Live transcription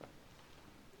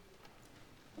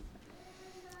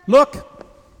Look,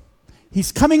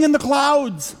 he's coming in the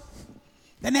clouds.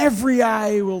 Then every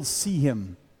eye will see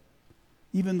him,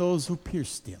 even those who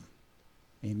pierced him.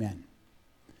 Amen.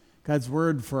 God's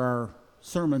word for our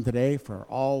sermon today, for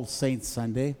All Saints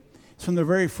Sunday, is from the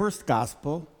very first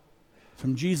gospel,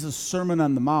 from Jesus' Sermon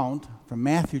on the Mount, from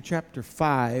Matthew chapter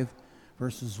 5,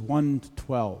 verses 1 to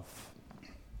 12.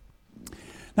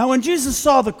 Now when Jesus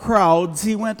saw the crowds,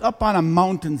 he went up on a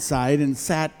mountainside and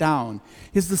sat down.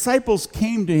 His disciples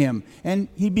came to him, and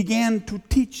he began to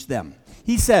teach them.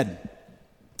 He said,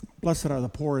 "Blessed are the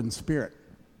poor in spirit,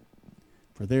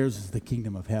 for theirs is the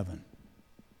kingdom of heaven.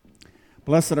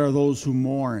 Blessed are those who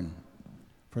mourn,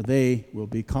 for they will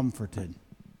be comforted.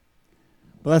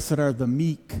 Blessed are the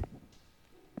meek,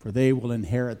 for they will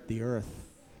inherit the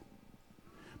earth.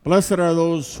 Blessed are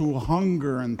those who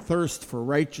hunger and thirst for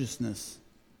righteousness,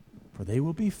 for they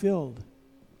will be filled.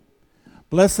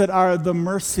 Blessed are the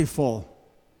merciful,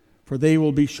 for they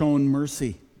will be shown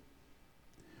mercy.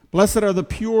 Blessed are the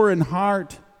pure in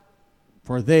heart,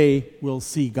 for they will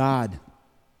see God.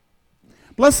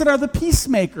 Blessed are the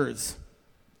peacemakers,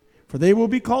 for they will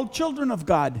be called children of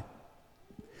God.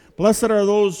 Blessed are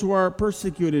those who are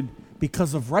persecuted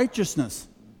because of righteousness,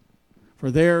 for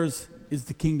theirs is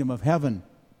the kingdom of heaven.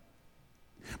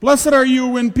 Blessed are you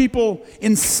when people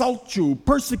insult you,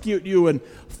 persecute you, and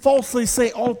falsely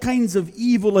say all kinds of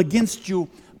evil against you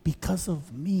because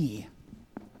of me.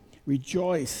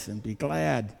 Rejoice and be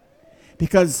glad,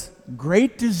 because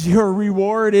great is your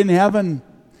reward in heaven.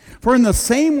 For in the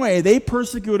same way they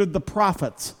persecuted the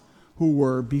prophets who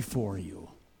were before you."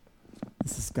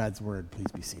 This is God's word.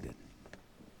 Please be seated.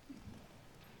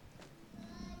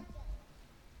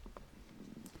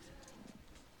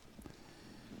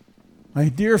 My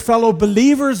dear fellow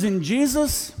believers in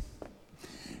Jesus,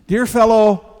 dear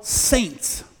fellow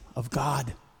saints of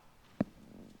God,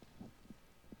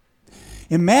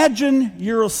 imagine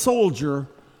you're a soldier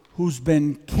who's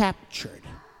been captured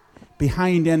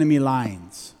behind enemy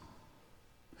lines,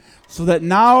 so that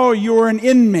now you're an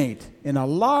inmate in a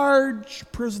large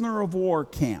prisoner of war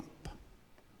camp,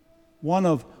 one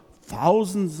of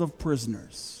thousands of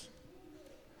prisoners.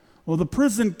 Well, the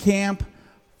prison camp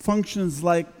functions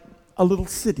like a little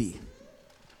city.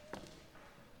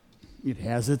 It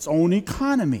has its own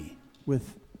economy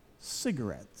with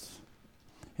cigarettes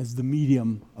as the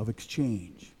medium of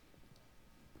exchange.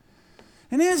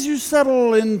 And as you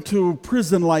settle into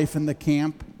prison life in the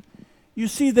camp, you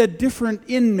see that different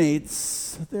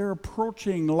inmates, they're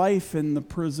approaching life in the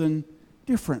prison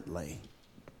differently.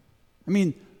 I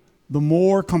mean, the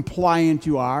more compliant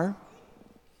you are,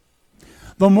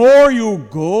 the more you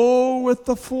go with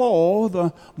the flow,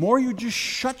 the more you just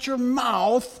shut your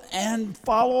mouth and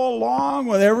follow along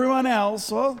with everyone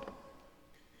else, well,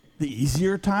 the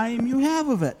easier time you have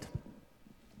of it.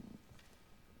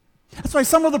 That's why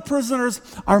some of the prisoners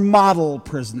are model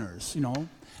prisoners,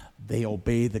 They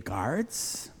obey the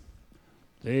guards.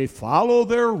 They follow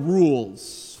their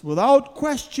rules without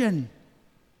question.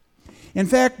 In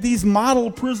fact, these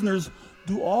model prisoners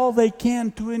do all they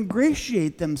can to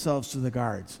ingratiate themselves to the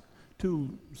guards,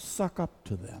 to suck up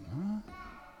to them.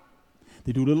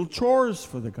 They do little chores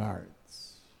for the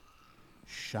guards,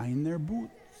 shine their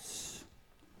boots,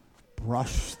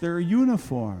 brush their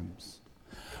uniforms,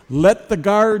 let the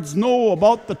guards know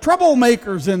about the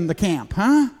troublemakers in the camp,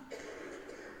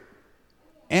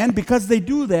 And because they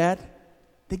do that,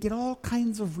 they get all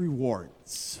kinds of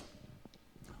rewards.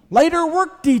 Lighter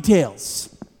work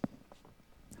details,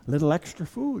 a little extra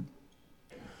food,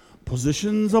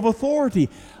 positions of authority,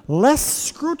 less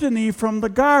scrutiny from the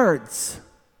guards,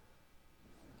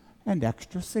 and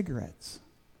extra cigarettes.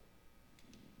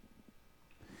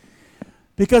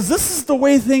 Because this is the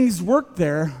way things work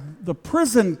there, the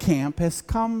prison camp has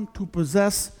come to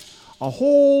possess a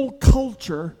whole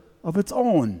culture of its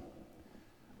own.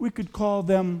 We could call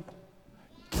them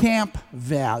camp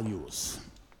values.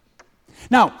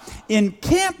 Now, in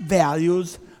camp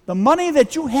values, the money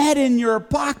that you had in your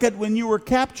pocket when you were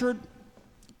captured,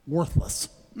 worthless.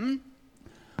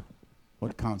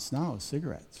 What counts now is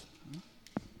cigarettes.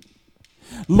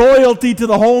 Loyalty to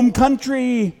the home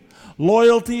country,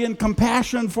 loyalty and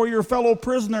compassion for your fellow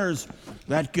prisoners,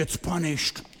 that gets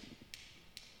punished.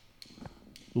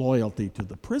 Loyalty to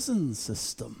the prison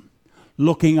system,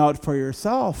 looking out for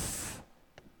yourself,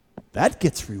 that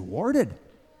gets rewarded.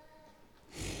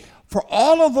 For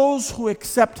all of those who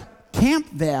accept camp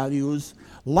values,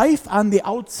 life on the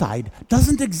outside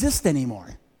doesn't exist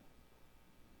anymore.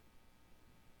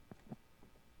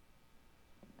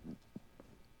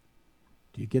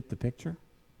 Do you get the picture?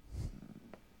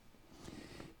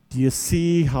 Do you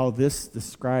see how this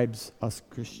describes us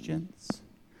Christians?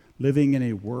 living in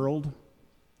a world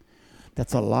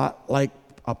that's a lot like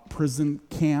a prison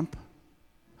camp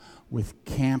with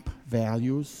camp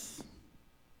values.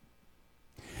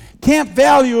 Camp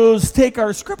values take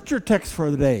our scripture text for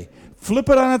the day, flip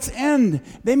it on its end.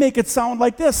 They make it sound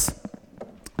like this.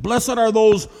 Blessed are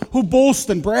those who boast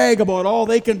and brag about all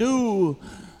they can do.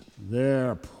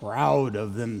 They're proud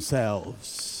of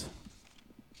themselves.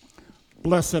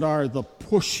 Blessed are the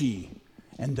pushy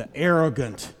and the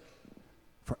arrogant,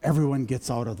 for everyone gets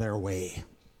out of their way.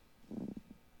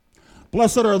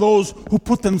 Blessed are those who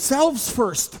put themselves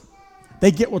first.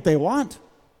 They get what they want.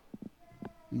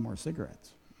 And more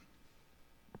cigarettes.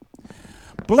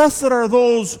 Blessed are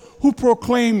those who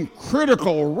proclaim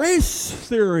critical race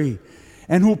theory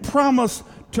and who promote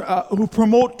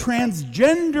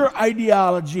transgender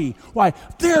ideology. Why?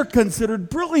 They're considered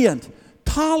brilliant,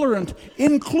 tolerant,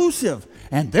 inclusive,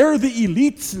 and they're the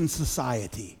elites in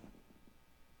society.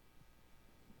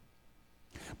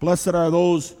 Blessed are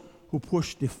those who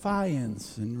push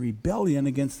defiance and rebellion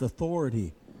against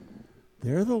authority.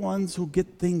 They're the ones who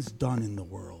get things done in the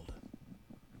world.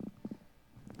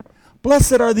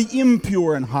 Blessed are the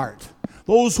impure in heart,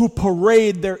 those who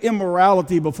parade their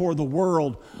immorality before the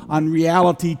world on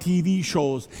reality TV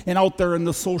shows and out there in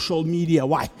the social media.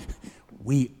 Why?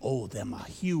 We owe them a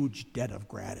huge debt of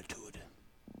gratitude.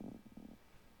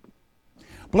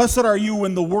 Blessed are you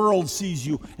when the world sees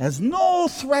you as no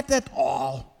threat at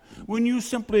all, when you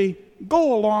simply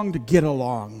go along to get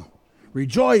along.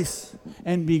 Rejoice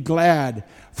and be glad,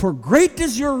 for great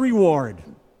is your reward,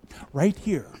 right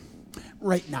here,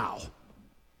 right now.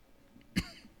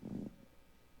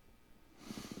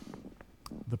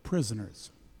 The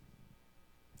prisoners,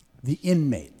 the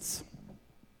inmates,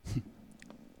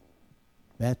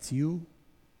 that's you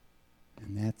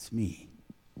and that's me,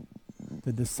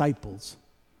 the disciples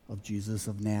of Jesus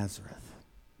of Nazareth.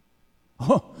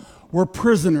 Oh, we're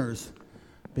prisoners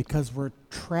because we're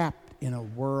trapped in a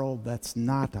world that's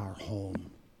not our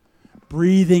home,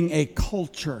 breathing a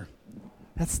culture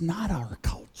that's not our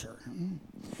culture,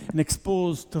 and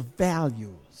exposed to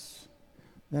values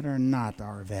that are not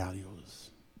our values.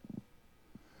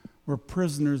 We're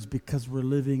prisoners because we're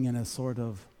living in a sort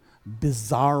of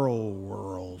bizarro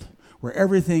world where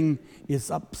everything is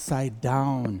upside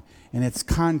down and it's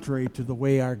contrary to the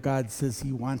way our God says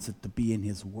He wants it to be in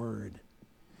His Word.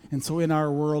 And so in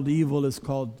our world, evil is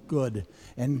called good,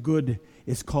 and good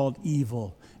is called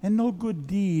evil, and no good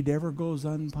deed ever goes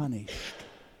unpunished.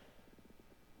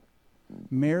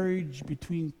 Marriage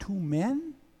between two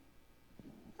men?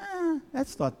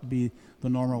 That's thought to be the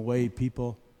normal way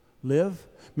people live.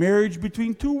 Marriage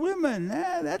between two women?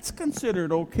 That's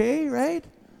considered okay, right?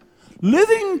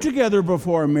 Living together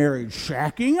before marriage,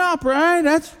 shacking up, right?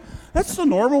 That's the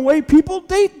normal way people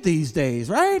date these days,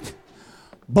 right?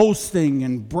 Boasting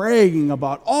and bragging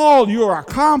about all your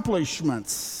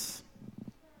accomplishments.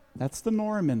 That's the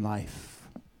norm in life.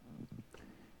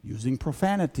 Using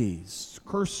profanities,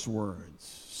 curse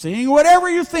words, saying whatever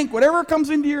you think, whatever comes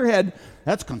into your head,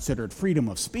 that's considered freedom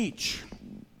of speech.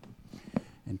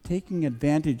 And taking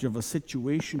advantage of a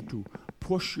situation to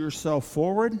push yourself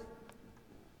forward,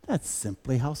 that's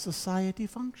simply how society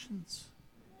functions.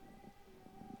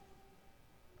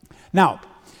 Now,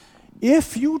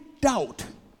 if you doubt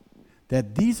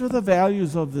that these are the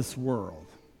values of this world,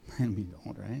 and we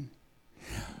don't, right?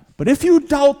 But if you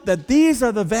doubt that these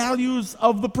are the values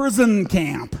of the prison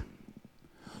camp,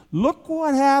 look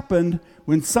what happened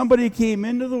when somebody came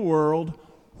into the world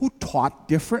who taught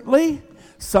differently,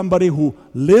 somebody who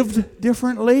lived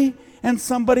differently, and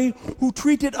somebody who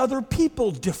treated other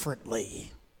people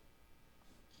differently.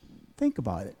 Think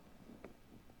about it.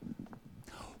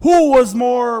 Who was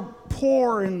more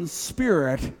poor in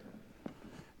spirit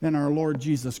than our Lord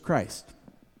Jesus Christ?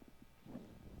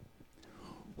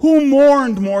 Who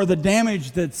mourned more the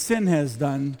damage that sin has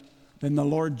done than the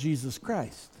Lord Jesus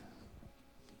Christ?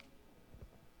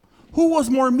 Who was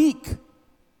more meek,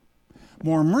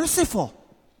 more merciful,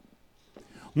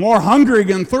 more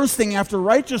hungry and thirsting after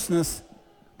righteousness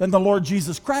than the Lord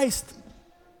Jesus Christ?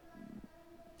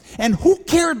 And who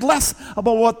cared less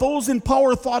about what those in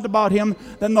power thought about him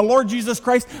than the Lord Jesus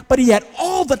Christ? But he had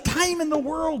all the time in the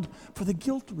world for the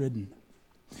guilt-ridden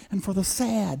and for the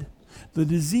sad, the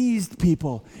diseased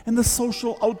people, and the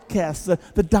social outcasts,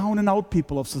 the down-and-out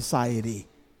people of society.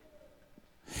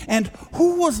 And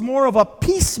who was more of a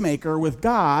peacemaker with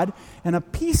God and a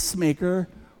peacemaker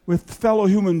with fellow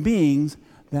human beings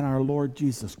than our Lord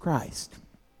Jesus Christ?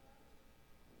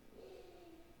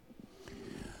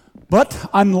 But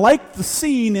unlike the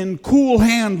scene in Cool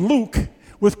Hand Luke,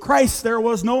 with Christ there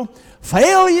was no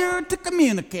failure to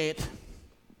communicate.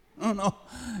 Oh, no.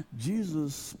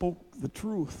 Jesus spoke the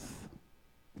truth,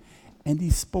 and he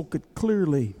spoke it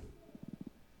clearly.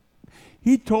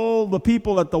 He told the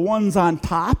people that the ones on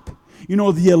top, the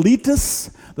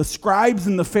elitists, the scribes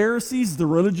and the Pharisees, the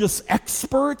religious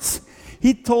experts,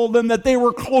 he told them that they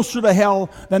were closer to hell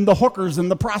than the hookers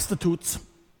and the prostitutes.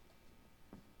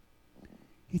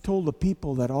 He told the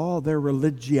people that all their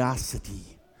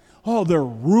religiosity, all their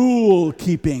rule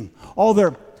keeping, all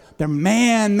their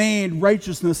man-made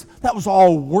righteousness, that was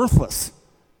all worthless.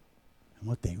 And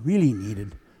what they really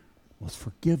needed was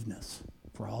forgiveness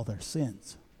for all their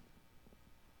sins.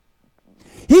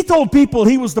 He told people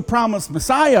he was the promised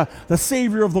Messiah, the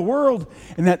Savior of the world,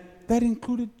 and that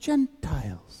included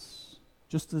Gentiles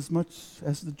just as much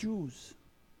as the Jews.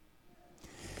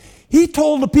 He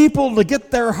told the people to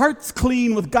get their hearts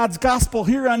clean with God's gospel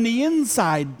here on the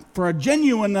inside for a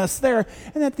genuineness there,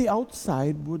 and that the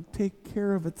outside would take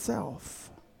care of itself.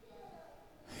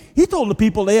 He told the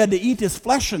people they had to eat his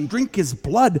flesh and drink his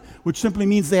blood, which simply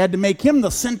means they had to make him the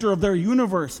center of their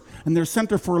universe and their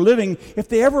center for living if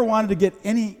they ever wanted to get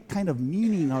any kind of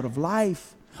meaning out of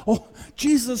life. Oh,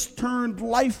 Jesus turned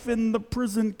life in the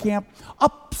prison camp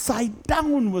upside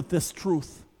down with this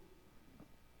truth.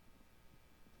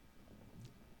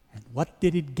 And what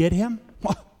did it get him?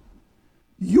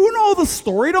 You know the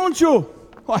story, don't you?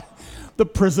 The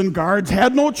prison guards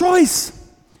had no choice.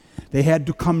 They had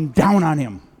to come down on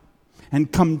him. And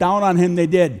come down on him they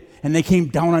did. And they came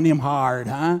down on him hard,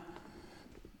 huh?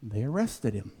 They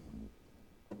arrested him.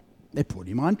 They put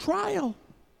him on trial.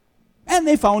 And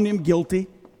they found him guilty.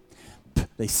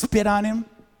 They spit on him.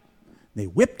 They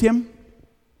whipped him.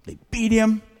 They beat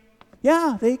him.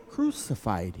 Yeah, they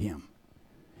crucified him.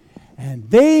 And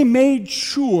they made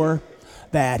sure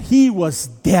that he was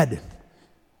dead.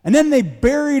 And then they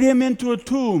buried him into a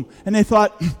tomb. And they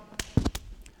thought,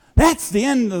 that's the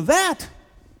end of that.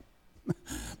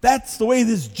 That's the way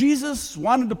this Jesus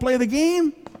wanted to play the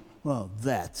game? Well,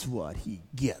 that's what he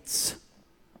gets.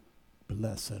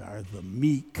 Blessed are the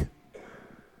meek.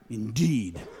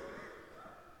 Indeed.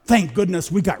 Thank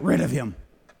goodness we got rid of him.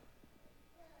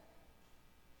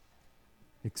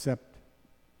 Except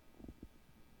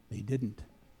they didn't.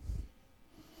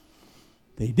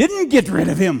 They didn't get rid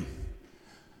of him.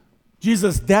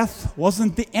 Jesus' death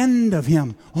wasn't the end of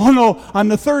him. Oh no, on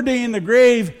the third day in the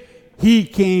grave, he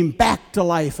came back to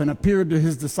life and appeared to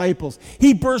his disciples.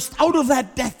 He burst out of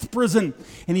that death prison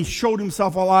and he showed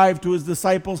himself alive to his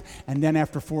disciples, and then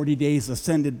after 40 days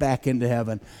ascended back into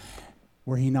heaven,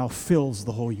 where he now fills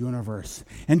the whole universe.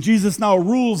 And Jesus now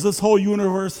rules this whole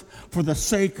universe for the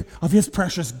sake of his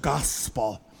precious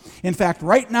gospel. In fact,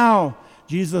 right now,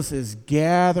 Jesus is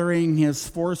gathering his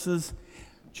forces.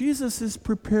 Jesus is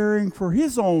preparing for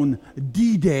his own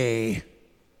D-Day.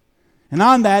 And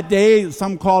on that day,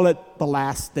 some call it the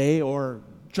last day or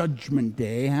Judgment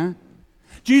Day, huh?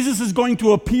 Jesus is going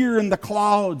to appear in the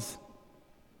clouds,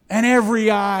 and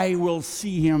every eye will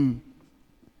see him.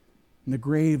 And the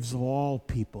graves of all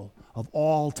people, of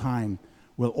all time,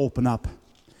 will open up.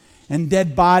 And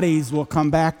dead bodies will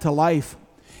come back to life.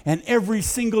 And every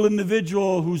single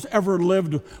individual who's ever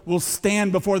lived will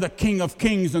stand before the King of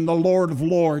Kings and the Lord of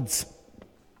Lords.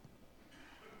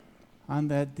 On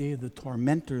that day, the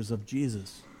tormentors of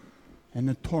Jesus and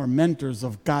the tormentors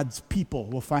of God's people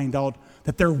will find out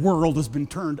that their world has been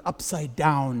turned upside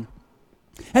down.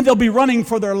 And they'll be running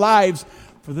for their lives,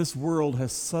 for this world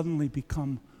has suddenly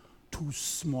become too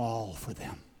small for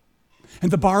them. And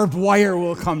the barbed wire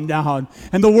will come down,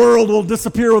 and the world will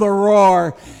disappear with a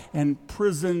roar, and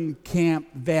prison camp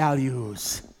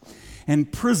values and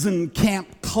prison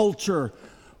camp culture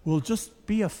will just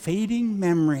be a fading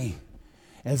memory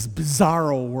as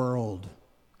Bizarro World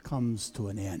comes to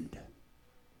an end.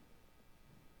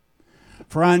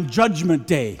 For on Judgment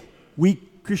Day, we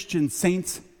Christian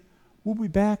saints will be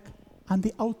back on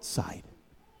the outside,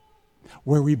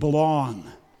 where we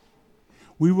belong.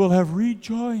 We will have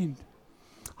rejoined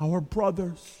our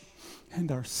brothers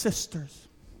and our sisters,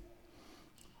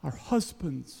 our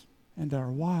husbands and our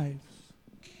wives,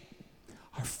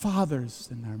 our fathers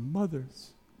and our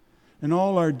mothers, and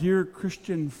all our dear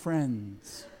Christian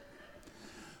friends.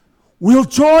 We'll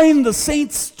join the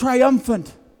saints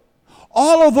triumphant,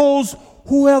 all of those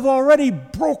who have already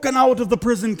broken out of the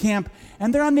prison camp,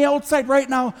 and they're on the outside right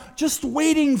now just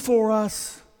waiting for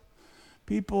us.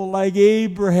 People like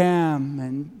Abraham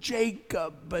and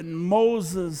Jacob and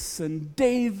Moses and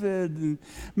David and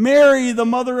Mary, the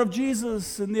mother of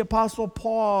Jesus, and the Apostle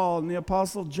Paul and the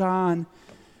Apostle John.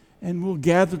 And we'll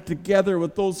gather together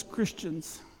with those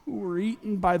Christians who were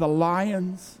eaten by the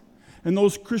lions and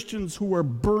those Christians who were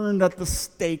burned at the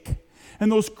stake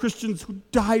and those Christians who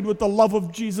died with the love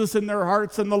of Jesus in their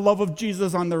hearts and the love of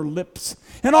Jesus on their lips.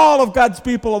 And all of God's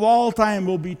people of all time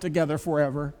will be together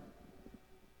forever.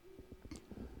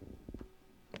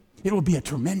 It will be a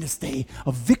tremendous day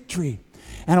of victory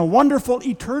and a wonderful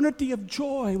eternity of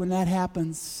joy when that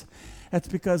happens. That's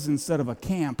because instead of a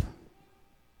camp,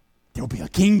 there will be a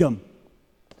kingdom.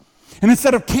 And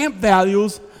instead of camp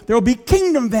values, there will be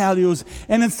kingdom values.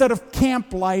 And instead of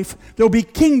camp life, there will be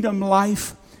kingdom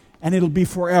life. And it'll be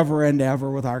forever and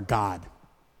ever with our God.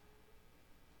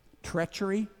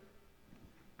 Treachery,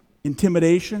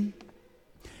 intimidation,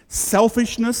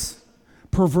 selfishness,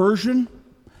 perversion,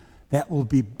 that will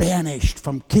be banished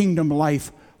from kingdom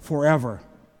life forever.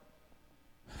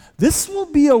 This will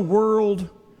be a world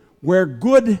where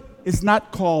good is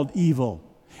not called evil,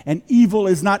 and evil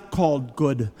is not called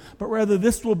good, but rather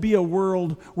this will be a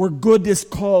world where good is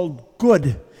called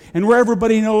good, and where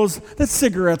everybody knows that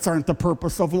cigarettes aren't the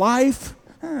purpose of life.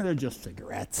 They're just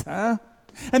cigarettes, huh?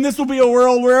 And this will be a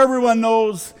world where everyone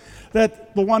knows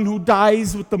that the one who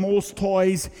dies with the most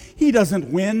toys, he doesn't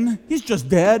win, he's just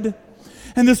dead.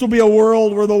 And this will be a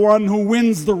world where the one who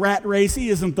wins the rat race, he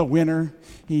isn't the winner,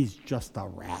 he's just a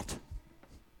rat.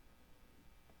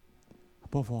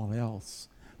 Above all else,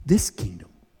 this kingdom,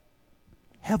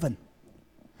 heaven,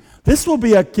 this will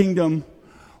be a kingdom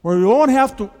where we won't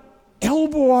have to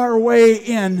elbow our way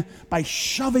in by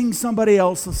shoving somebody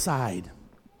else aside.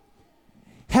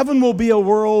 Heaven will be a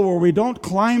world where we don't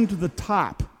climb to the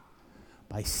top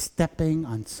by stepping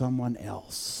on someone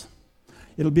else.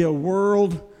 It'll be a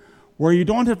world where you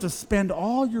don't have to spend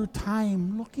all your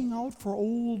time looking out for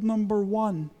old number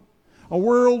one. A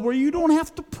world where you don't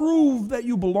have to prove that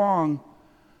you belong,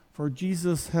 for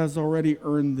Jesus has already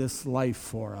earned this life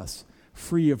for us,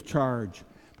 free of charge,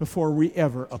 before we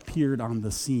ever appeared on the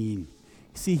scene.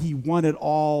 See, he won it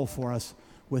all for us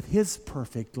with his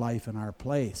perfect life in our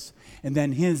place, and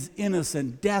then his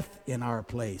innocent death in our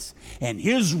place. And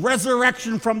his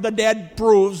resurrection from the dead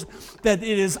proves that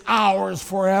it is ours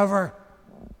forever.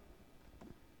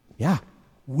 Yeah,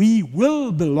 we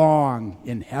will belong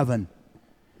in heaven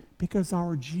because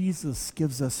our Jesus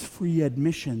gives us free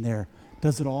admission there.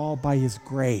 Does it all by his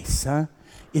grace, huh?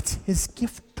 It's his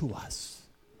gift to us,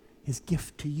 his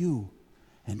gift to you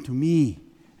and to me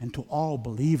and to all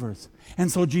believers.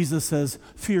 And so Jesus says,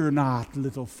 "Fear not,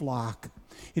 little flock.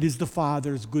 It is the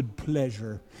Father's good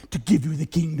pleasure to give you the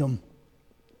kingdom."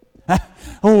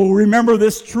 Oh, remember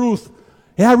this truth.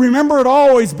 Yeah, remember it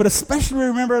always, but especially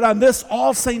remember it on this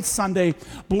All Saints Sunday.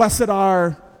 Blessed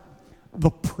are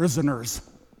the prisoners.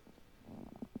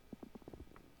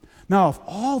 Now, if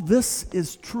all this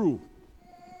is true,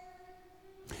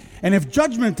 and if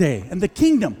Judgment Day and the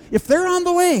kingdom, if they're on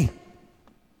the way,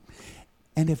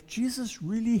 and if Jesus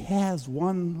really has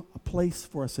won a place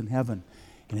for us in heaven,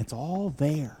 and it's all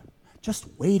there, just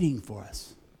waiting for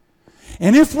us,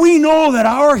 and if we know that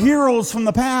our heroes from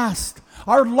the past,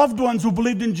 our loved ones who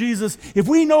believed in Jesus, if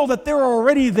we know that they're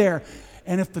already there,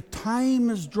 and if the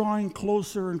time is drawing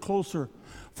closer and closer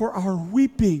for our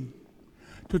weeping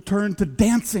to turn to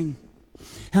dancing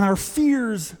and our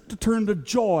fears to turn to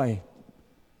joy,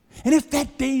 and if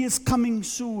that day is coming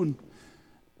soon,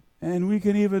 and we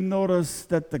can even notice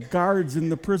that the guards in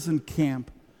the prison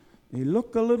camp, they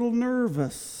look a little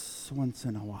nervous once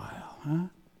in a while, huh?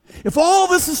 If all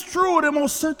this is true, and it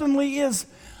most certainly is,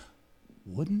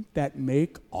 wouldn't that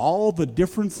make all the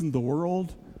difference in the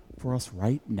world for us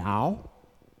right now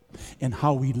and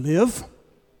how we live?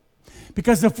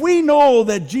 Because if we know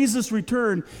that Jesus'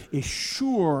 return is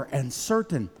sure and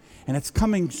certain and it's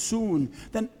coming soon,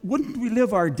 then wouldn't we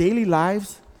live our daily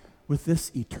lives with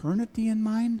this eternity in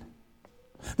mind?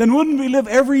 Then wouldn't we live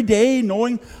every day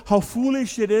knowing how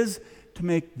foolish it is to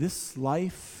make this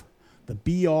life the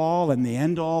be-all and the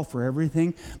end-all for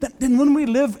everything? Then wouldn't we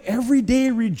live every day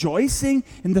rejoicing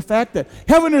in the fact that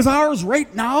heaven is ours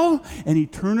right now and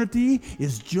eternity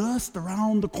is just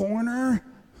around the corner?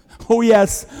 Oh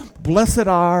yes, blessed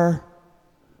are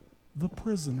the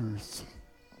prisoners.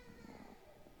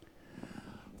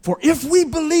 For if we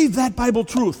believe that Bible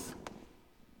truth,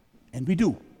 and we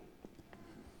do,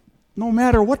 no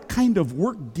matter what kind of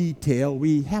work detail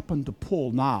we happen to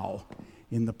pull now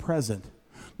in the present,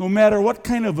 no matter what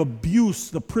kind of abuse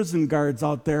the prison guards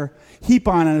out there heap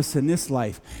on us in this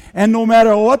life, and no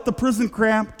matter what the prison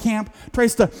camp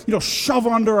tries to shove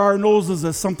under our noses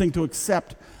as something to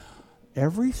accept,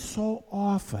 every so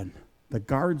often the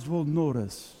guards will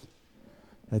notice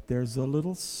that there's a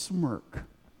little smirk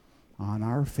on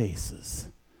our faces,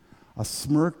 a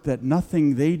smirk that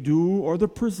nothing they do or the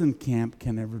prison camp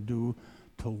can ever do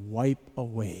to wipe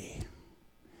away.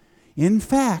 In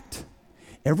fact,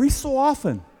 every so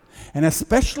often, And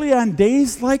especially on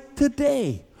days like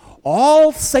today,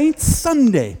 All Saints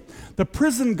Sunday, the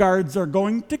prison guards are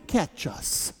going to catch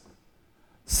us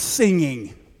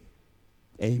singing.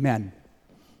 Amen.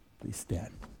 Please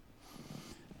stand.